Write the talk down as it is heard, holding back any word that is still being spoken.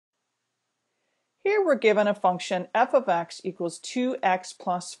Here we're given a function f of x equals 2x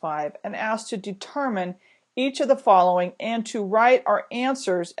plus 5 and asked to determine each of the following and to write our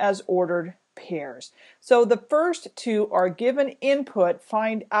answers as ordered pairs. So the first two are given input,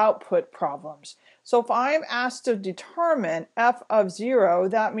 find output problems. So if I'm asked to determine f of 0,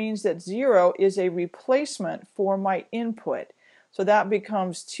 that means that 0 is a replacement for my input. So that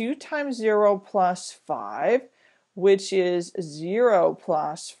becomes 2 times 0 plus 5, which is 0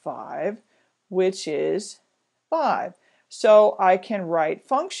 plus 5, which is 5. So I can write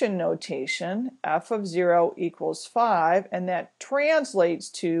function notation, f of 0 equals 5, and that translates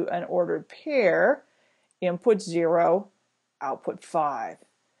to an ordered pair, input 0, output 5.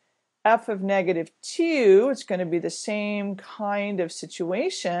 F of negative 2, it's going to be the same kind of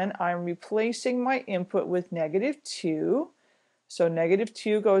situation. I'm replacing my input with negative 2. So negative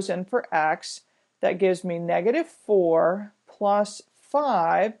 2 goes in for x. That gives me negative 4 plus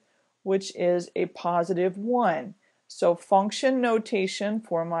 5, which is a positive 1. So function notation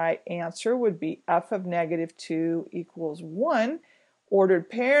for my answer would be f of negative 2 equals 1. Ordered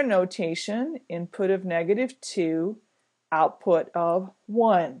pair notation, input of negative 2, output of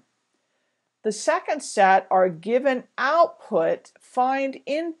 1. The second set are given output, find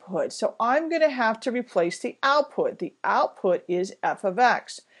input. So I'm going to have to replace the output. The output is f of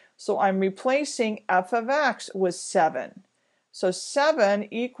x. So I'm replacing f of x with 7. So 7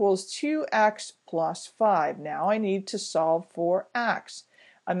 equals 2x plus 5. Now I need to solve for x.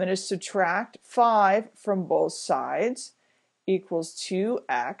 I'm going to subtract 5 from both sides, equals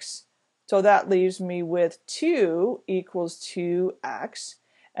 2x. So that leaves me with 2 equals 2x.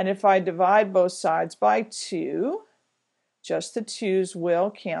 And if I divide both sides by 2, just the 2's will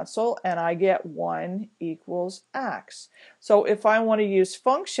cancel, and I get 1 equals x. So if I want to use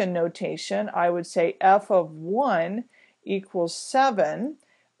function notation, I would say f of 1 equals 7.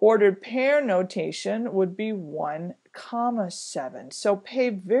 Ordered pair notation would be 1 comma 7. So pay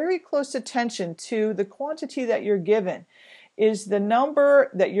very close attention to the quantity that you're given. Is the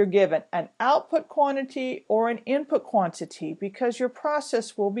number that you're given an output quantity or an input quantity? Because your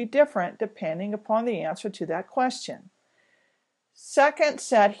process will be different depending upon the answer to that question. Second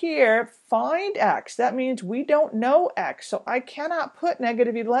set here, find x. That means we don't know x, so I cannot put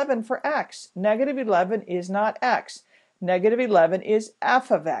negative 11 for x. Negative 11 is not x. Negative 11 is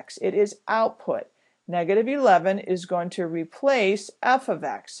f of x. It is output. Negative 11 is going to replace f of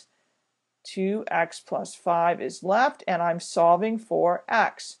x. 2x plus 5 is left, and I'm solving for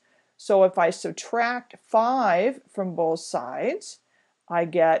x. So if I subtract 5 from both sides, I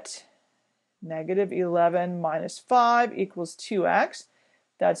get negative 11 minus 5 equals 2x.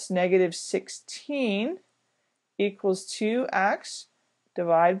 That's negative 16 equals 2x.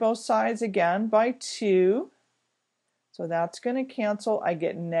 Divide both sides again by 2. So that's going to cancel. I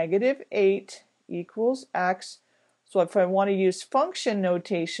get negative 8 equals x. So if I want to use function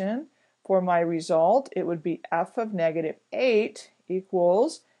notation for my result, it would be f of negative 8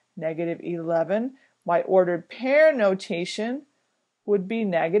 equals negative 11. My ordered pair notation would be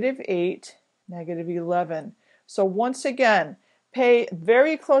negative 8, negative 11. So once again, pay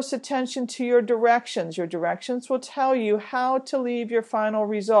very close attention to your directions. Your directions will tell you how to leave your final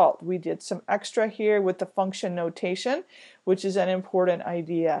result. We did some extra here with the function notation, which is an important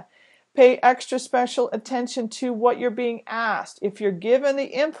idea. Pay extra special attention to what you're being asked. If you're given the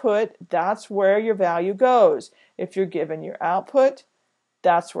input, that's where your value goes. If you're given your output,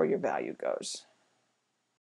 that's where your value goes.